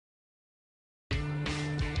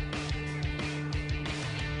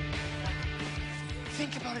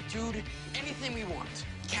Think about it, dude. Anything we want.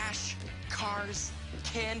 Cash, cars,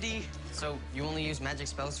 candy. So you only use magic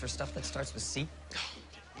spells for stuff that starts with C?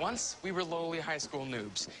 Once we were lowly high school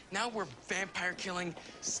noobs. Now we're vampire-killing,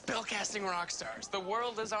 spellcasting rock stars. The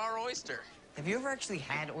world is our oyster. Have you ever actually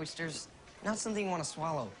had oysters? Not something you want to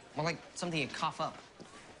swallow, more like something you cough up.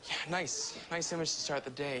 Yeah, nice. Nice image to start the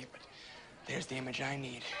day, but there's the image I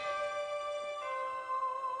need.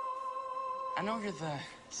 I know you're the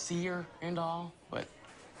seer and all, but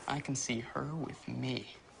I can see her with me.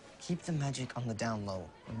 Keep the magic on the down low,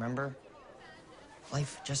 remember?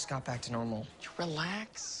 Life just got back to normal. You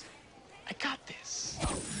relax. I got this.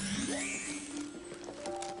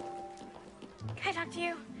 Can I talk to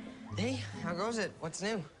you? Hey, how goes it? What's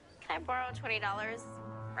new? Can I borrow $20,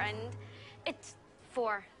 friend? It's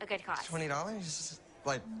for a good cause. $20?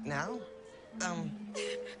 Like, now?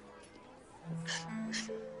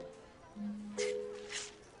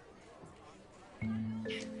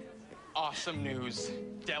 Awesome news.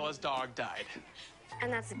 Della's dog died.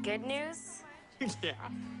 And that's good news? Yeah.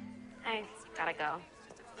 I gotta go.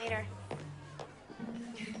 Later.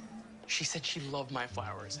 She said she loved my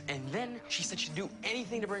flowers, and then she said she'd do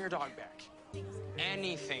anything to bring her dog back.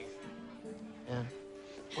 Anything. Yeah.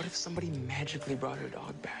 What if somebody magically brought her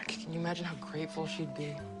dog back? Can you imagine how grateful she'd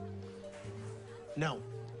be? No.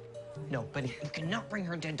 No, Benny, you cannot bring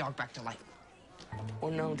her dead dog back to life.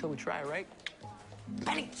 Won't know until we try, right?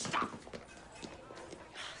 Benny, stop!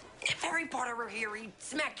 If Harry Potter were here, he'd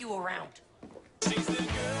smack you around. She's the girl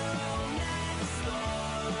next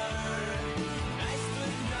door. Nice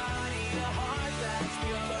but naughty, a heart that's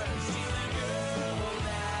pure. She's the girl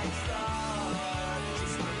next door.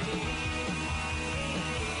 She's for me.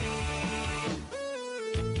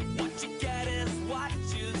 What you get is what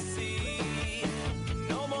you see.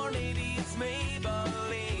 No more maybe, it's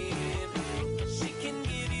Maybelline. She can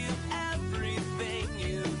give you everything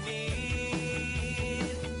you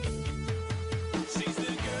need. She's the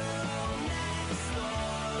girl next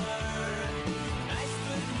door. Nice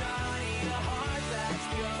but naughty, a heart that's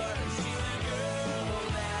pure. She's the girl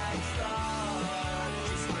next door.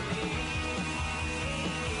 She's for me.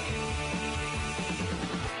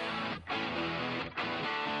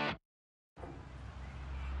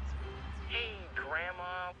 Hey,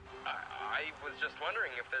 Grandma. I was just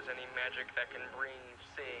wondering if there's any magic that can bring,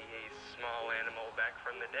 say, a small animal back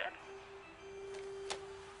from the dead.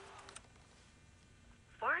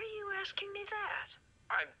 Why are you asking me that?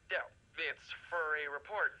 It's for a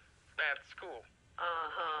report at school.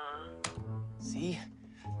 See?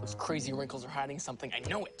 Those crazy wrinkles are hiding something. I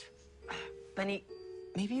know it. Benny,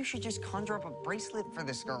 maybe you should just conjure up a bracelet for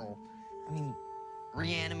this girl. I mean,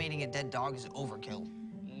 reanimating a dead dog is overkill.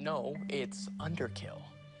 No, it's underkill.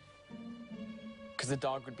 Because the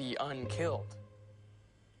dog would be unkilled.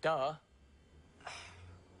 Duh.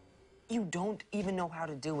 You don't even know how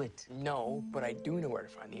to do it. No, but I do know where to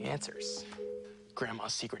find the answers.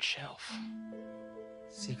 Grandma's secret shelf.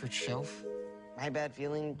 Secret shelf? My bad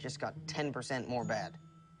feeling just got 10% more bad.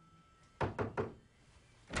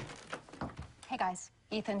 Hey, guys.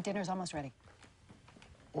 Ethan, dinner's almost ready.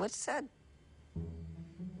 What's that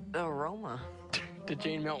aroma? Did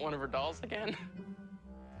Jane melt one of her dolls again?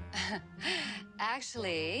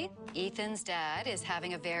 Actually, Ethan's dad is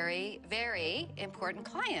having a very, very important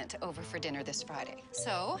client over for dinner this Friday.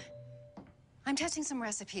 So, I'm testing some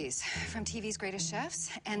recipes from TV's Greatest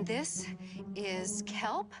Chefs, and this is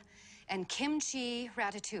kelp and kimchi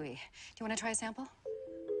ratatouille. Do you want to try a sample?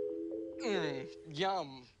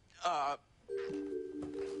 Yum. I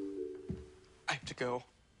have to go.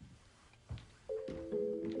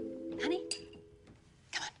 Honey,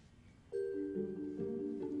 come on.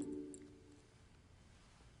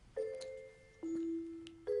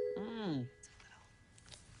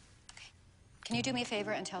 Can you do me a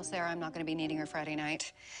favor and tell Sarah I'm not going to be needing her Friday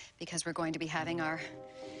night because we're going to be having our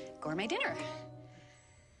gourmet dinner?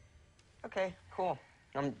 Okay, cool.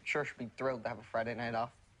 I'm sure she'll be thrilled to have a Friday night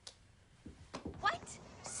off. What?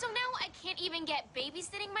 So now I can't even get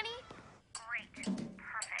babysitting money? Great.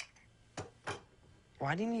 Perfect.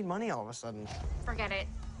 Why do you need money all of a sudden? Forget it.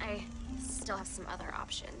 I still have some other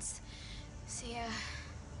options. See ya.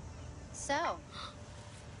 So,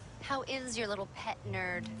 how is your little pet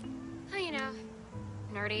nerd? Oh, you know,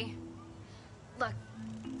 nerdy. Look,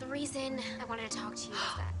 the reason I wanted to talk to you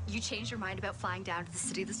is that... You changed your mind about flying down to the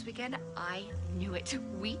city this weekend? I knew it.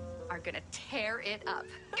 We are gonna tear it up.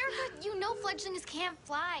 Erica, you know fledglings can't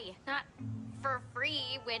fly. Not for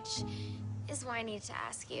free, which is what I need to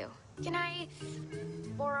ask you. Can I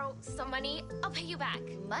borrow some money? I'll pay you back.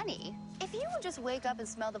 Money? If you will just wake up and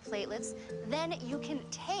smell the platelets, then you can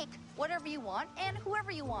take whatever you want and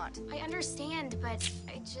whoever you want. I understand, but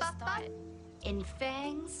I just thought... In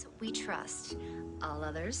Fangs, we trust. All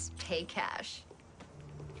others pay cash.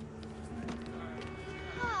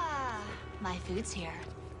 Ah, my food's here.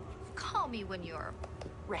 Call me when you're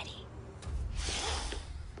ready.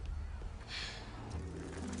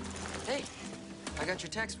 Hey, I got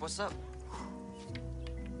your text. What's up?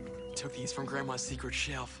 Took these from Grandma's secret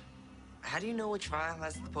shelf. How do you know which vial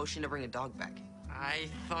has the potion to bring a dog back? I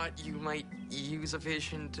thought you might use a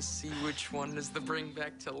vision to see which one is the bring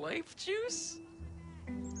back to life juice.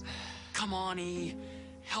 Come on, E.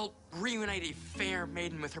 Help reunite a fair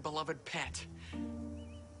maiden with her beloved pet.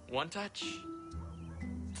 One touch?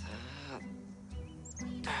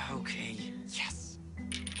 Okay. Yes.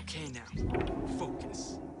 Okay, now.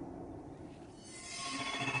 Focus.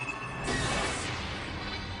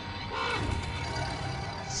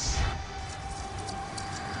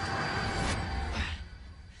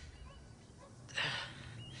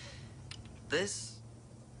 This?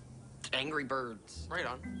 Angry Birds. Right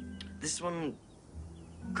on. This one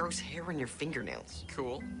grows hair in your fingernails.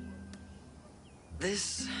 Cool.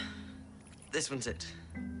 This one's it.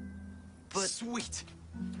 But Sweet.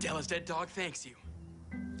 Della's dead dog thanks you.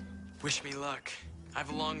 Wish me luck.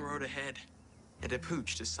 I've a long road ahead. And a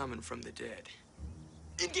pooch to summon from the dead.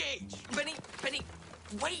 Engage! Benny,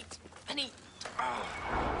 wait! Benny!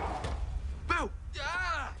 Boo!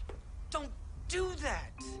 Ah! Don't do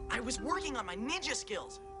that! I was working on my ninja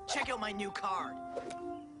skills. Check out my new card.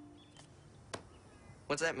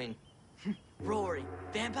 What's that mean? Rory,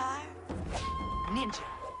 vampire, ninja.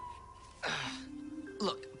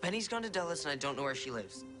 Look, Benny's gone to Della's and I don't know where she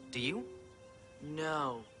lives. Do you?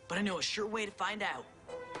 No, but I know a sure way to find out.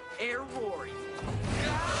 Air Rory.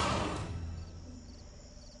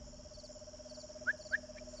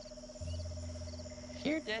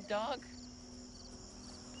 Here, dead dog.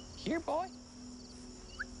 Here, boy.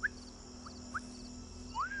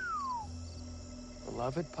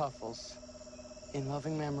 Beloved Puffles, in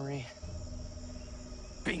loving memory.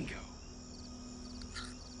 Bingo.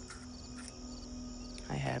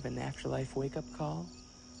 I have an afterlife wake-up call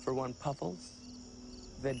for one Puffles,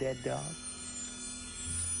 the dead dog.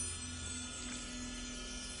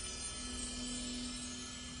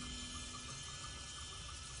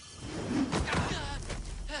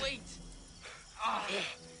 Wait!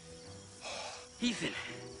 Ethan,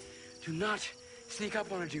 do not sneak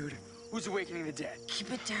up on a dude who's awakening the dead.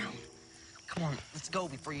 Keep it down. Come on, let's go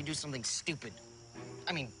before you do something stupid.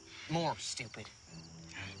 I mean, more stupid.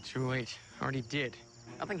 Too late. Already did.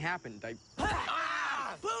 Nothing happened.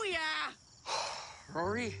 Booyah!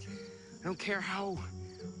 Rory, I don't care how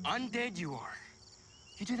undead you are.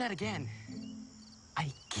 If you do that again,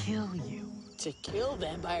 I kill you. To kill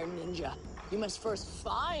Vampire Ninja, you must first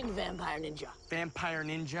find Vampire Ninja. Vampire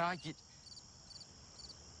Ninja, you...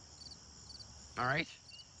 All right.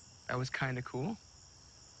 That was kind of cool.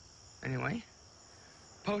 Anyway,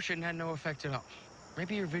 potion had no effect at all.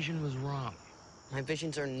 Maybe your vision was wrong. My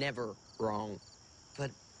visions are never wrong.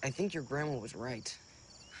 But I think your grandma was right.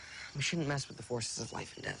 We shouldn't mess with the forces of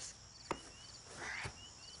life and death.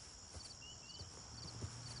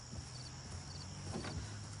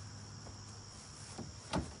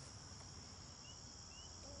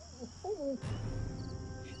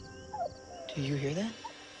 Do you hear that?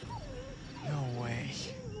 No way.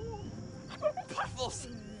 Puffles!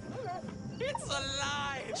 It's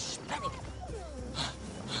alive! Shh, Benny!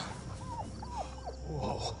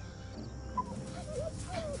 Whoa.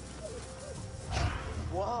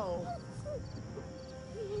 Whoa.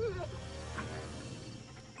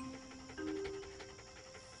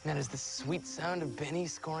 That is the sweet sound of Benny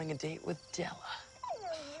scoring a date with Della.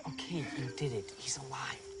 Okay, you did it. He's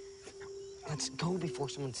alive. Let's go before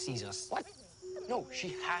someone sees us. What? No,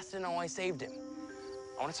 she has to know I saved him.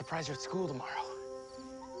 I want to surprise her at school tomorrow.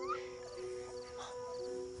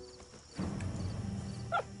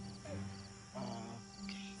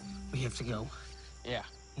 Okay, we have to go. Yeah.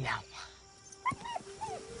 Now.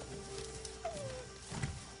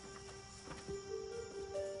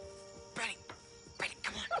 Benny,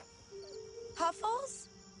 come on. Puffles?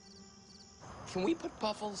 Can we put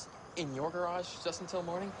Puffles in your garage just until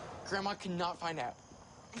morning? Grandma cannot find out.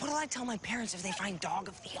 What'll I tell my parents if they find Dog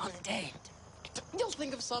of the Undead? You'll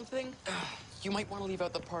think of something. You might want to leave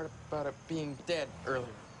out the part about it being dead earlier.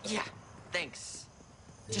 Yeah, thanks.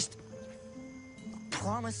 Just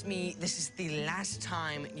promise me this is the last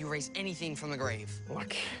time you raise anything from the grave.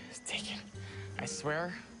 Look, it's taken. I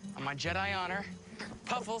swear, on my Jedi honor,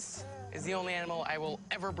 Puffles is the only animal I will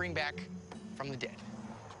ever bring back from the dead.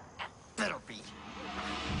 Better be.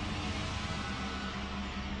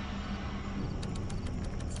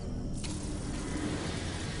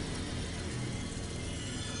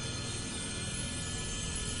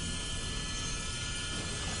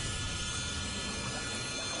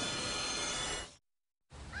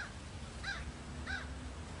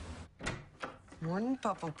 Morning,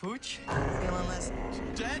 Papa Pooch. Feeling less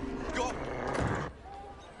dead? Go!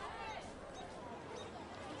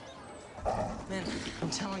 Man, I'm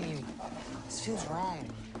telling you, this feels wrong.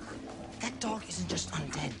 That dog isn't just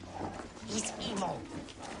undead. He's evil.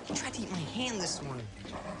 He tried to eat my hand this morning.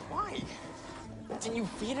 Why? Didn't you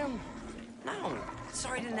feed him? No.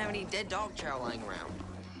 Sorry I didn't have any dead dog chow lying around.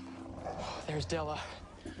 There's Della.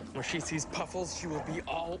 When she sees Puffles, she will be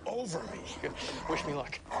all over me. Wish me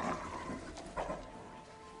luck.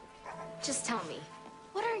 Just tell me,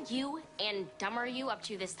 what are you and dumb are you up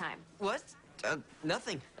to this time? What?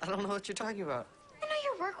 Nothing. I don't know what you're talking about. I know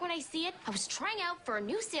your work when I see it. I was trying out for a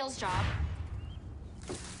new sales job.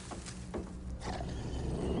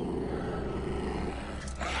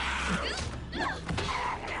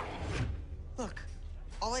 Look,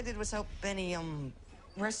 all I did was help Benny,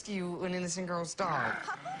 rescue an innocent girl's dog.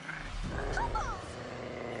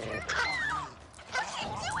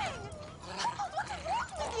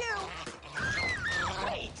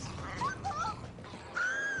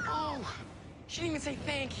 She didn't even say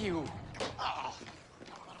thank you. Oh.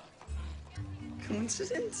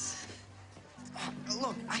 Coincidence?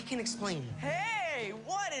 Look, I can explain. Hey,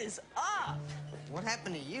 what is up? What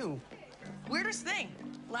happened to you? Weirdest thing.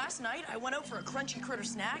 Last night, I went out for a crunchy critter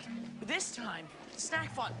snack. This time, the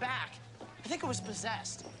snack fought back. I think it was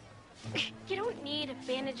possessed. You don't need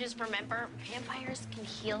bandages, remember? Vampires can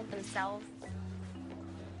heal themselves.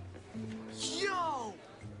 Yo!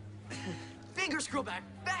 Fingers grow back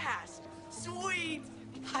fast. Sweet.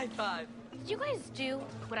 High five. Did you guys do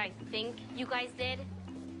what I think you guys did?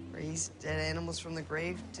 Raise dead animals from the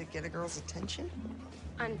grave to get a girl's attention?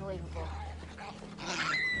 Unbelievable.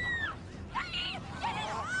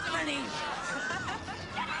 Money!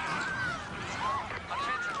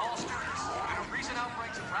 Attention all students. Due to recent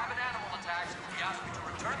outbreaks of rabid animal attacks, we ask you to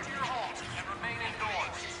return to your homes and remain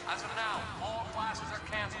indoors. As of now, all classes are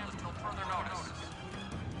canceled until further notice.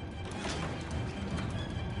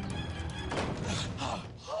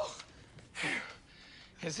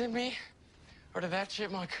 Is it me? Or did that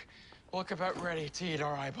chipmunk look about ready to eat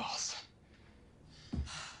our eyeballs?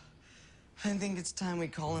 I think it's time we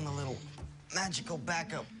call in a little magical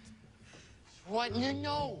backup. What?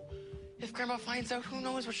 No! If Grandma finds out, who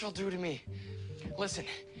knows what she'll do to me? Listen,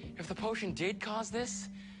 if the potion did cause this,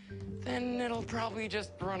 then it'll probably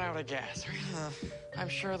just run out of gas. I'm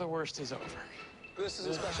sure the worst is over. This is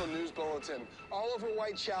a special news bulletin. All over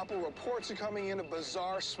Whitechapel, reports are coming in of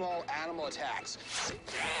bizarre small animal attacks.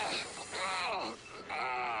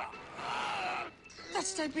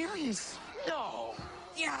 That's Tiberius. No!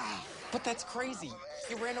 Yeah! But that's crazy.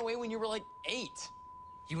 He ran away when you were like 8.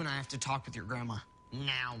 You and I have to talk with your grandma.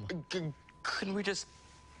 Now. Couldn't we just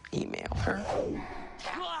email her?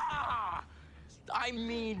 I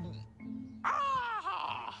mean...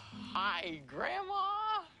 Hi, Grandma.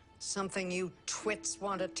 Something you twits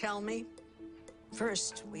want to tell me?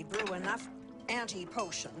 First, we brew enough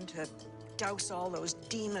anti-potion to douse all those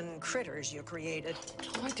demon critters you created.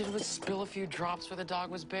 All I did was spill a few drops where the dog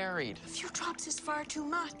was buried. A few drops is far too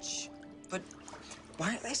much. But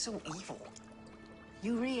why are they so evil?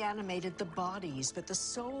 You reanimated the bodies, but the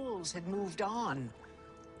souls had moved on.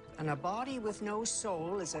 And a body with no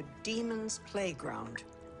soul is a demon's playground.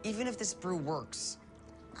 Even if this brew works,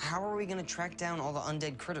 how are we gonna track down all the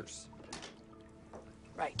undead critters?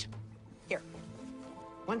 Right. Here.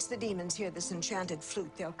 Once the demons hear this enchanted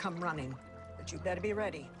flute, they'll come running. But you better be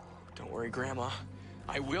ready. Don't worry, Grandma.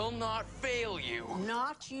 I will not fail you.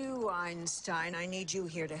 Not you, Einstein. I need you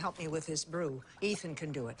here to help me with this brew. Ethan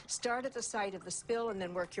can do it. Start at the site of the spill and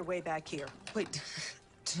then work your way back here. Wait,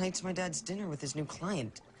 tonight's my dad's dinner with his new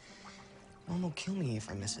client. Mom will kill me if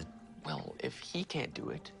I miss it. Well, if he can't do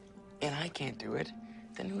it, and I can't do it,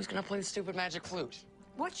 then who's gonna play the stupid magic flute?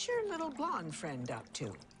 What's your little blonde friend up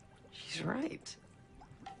to? She's right.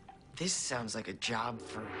 This sounds like a job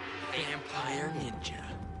for Vampire Ninja.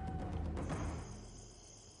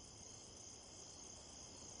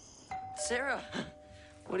 Sarah,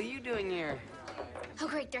 what are you doing here? Oh,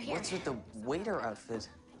 great, they're here. What's with the waiter outfit?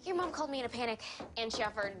 Your mom called me in a panic, and she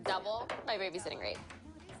offered double my babysitting rate.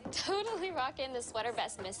 Totally rocking the sweater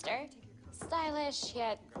vest, mister. Stylish,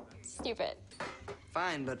 yet stupid.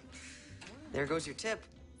 Fine, but there goes your tip.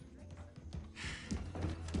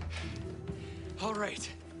 All right,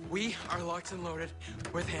 We are locked and loaded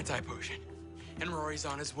with anti-potion. And Rory's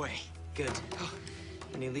on his way. Good.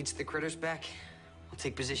 When he leads the critters back, we'll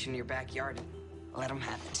take position in your backyard and let him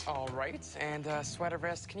have it. All right. And, Sweater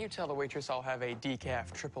Vest, can you tell the waitress I'll have a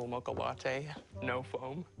decaf triple mocha latte, no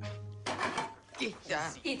foam?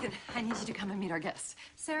 Ethan, I need you to come and meet our guests.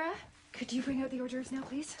 Sarah, could you bring out the hors d'oeuvres now,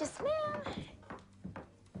 please? Yes, ma'am.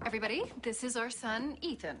 Everybody, this is our son,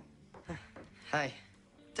 Ethan. Hi.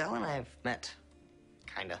 Della and I have met.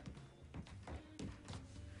 Kinda.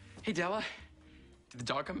 Hey, Della, did the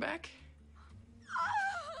dog come back?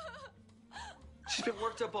 She's been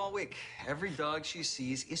worked up all week. Every dog she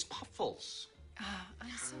sees is Puffles. I'm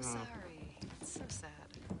so sorry. It's so sad.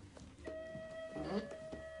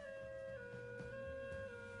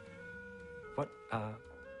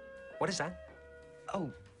 What is that?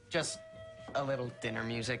 Oh, just a little dinner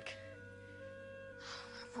music.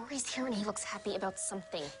 Rory's here and he looks happy about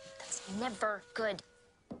something. That's never good.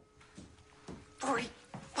 Rory,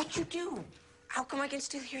 what'd you do? How come I can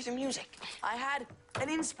still hear the music? I had an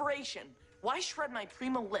inspiration. Why shred my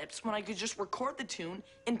primo lips when I could just record the tune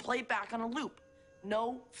and play it back on a loop?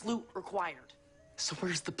 No flute required. So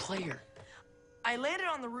where's the player? I landed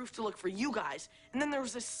on the roof to look for you guys, and then there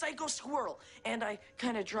was this psycho squirrel, and I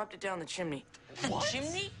kind of dropped it down the chimney. What?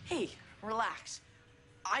 Chimney? Hey, relax.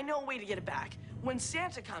 I know a way to get it back. When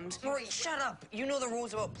Santa comes... Rory, shut up. You know the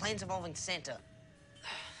rules about plans involving Santa.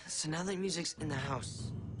 So now the music's in the house,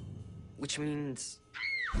 which means...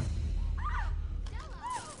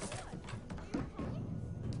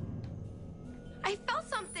 I felt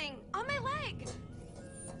something on my leg.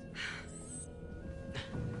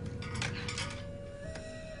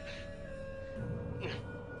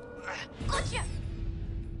 Gotcha!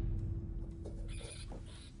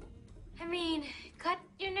 I mean, cut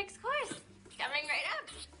your next course. Coming right up.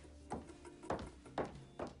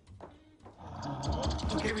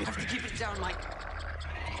 Okay, we have to keep it down, Mike.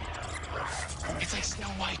 It's like Snow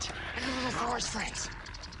White and her little forest friends.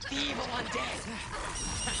 The evil undead.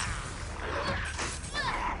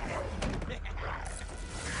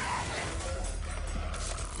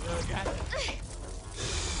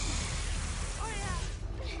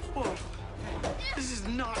 Whoa. This is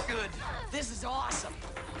not good. This is awesome.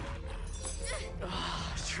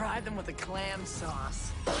 Try them with a clam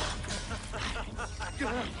sauce.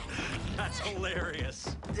 That's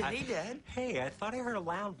hilarious. Hey, Dad. Hey, I thought I heard a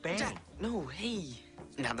loud bang. Dad, no, hey.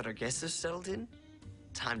 Now that our guests have settled in,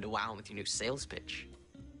 time to wow them with your new sales pitch.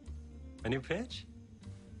 A new pitch?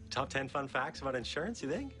 Top 10 fun facts about insurance, you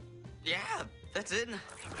think? Yeah, that's it.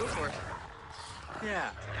 Go for it.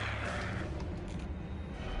 Yeah.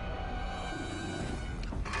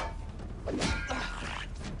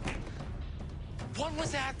 What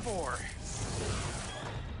was that for?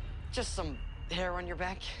 Just some hair on your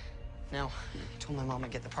back. No, I told my mom to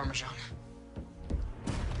get the Parmesan.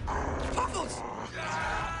 Puffles!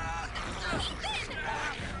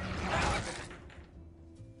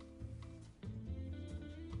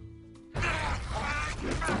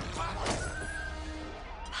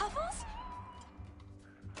 Puffles?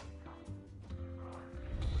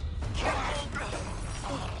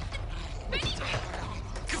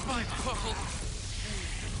 Goodbye, Puffles.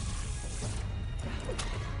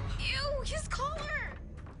 Ew, his collar!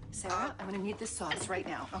 Sarah, I'm gonna need this sauce right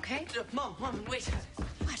now, okay? Mom, wait.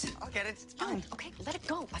 What? I'll get it. It's Fine, fine. okay, let it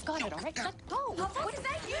go. I've got it, all right? Let go. What is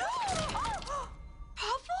that, you? Oh,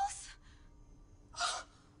 Puffles?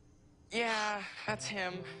 Yeah, that's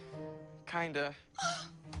him. Kinda.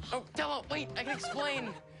 Oh, Della, wait, I can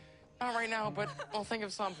explain. Not right now, but I'll think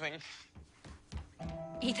of something.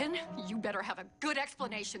 Ethan, you better have a good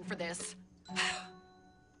explanation for this.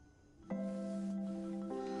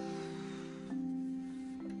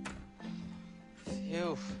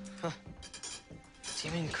 Phew. Huh.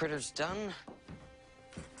 Teaming critters done.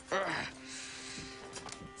 Ugh.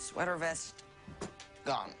 Sweater vest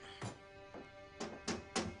gone.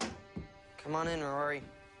 Come on in, Rory.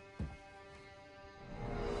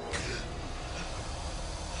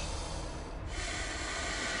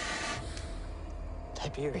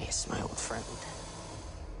 Tiberius, my old friend.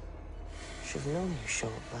 Should have known you'd show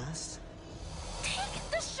up last. Take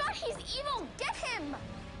the shot! He's evil! Get him!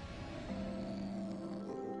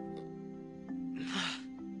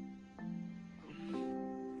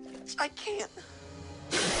 I can't.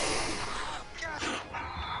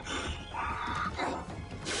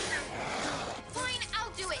 Fine,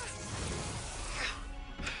 I'll do it.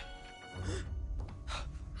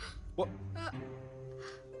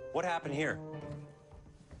 What happened here?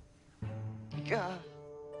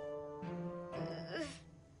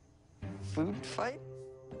 Food fight?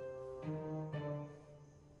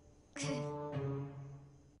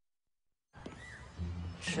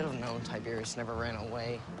 Tiberius never ran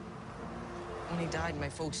away. When he died, my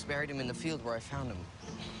folks buried him in the field where I found him,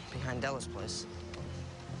 behind Della's place.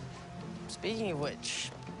 Speaking of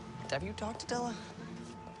which, have you talked to Della?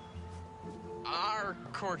 Our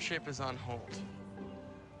courtship is on hold.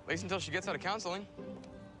 At least until she gets out of counseling.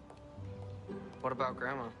 What about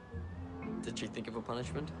Grandma? Did she think of a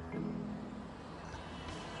punishment?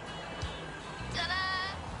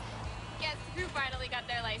 Ta-da! Guess who finally got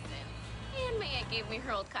their license? And my aunt gave me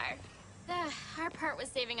her old car. Our part was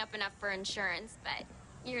saving up enough for insurance, but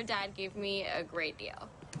your dad gave me a great deal.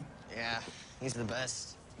 Yeah, he's the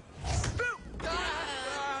best.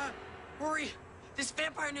 Hurry! This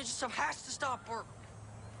vampire ninja stuff has to stop, or...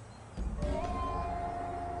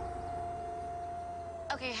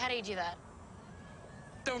 Okay, how do you do that?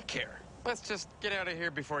 Don't care. Let's just get out of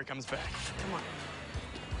here before he comes back. Come on.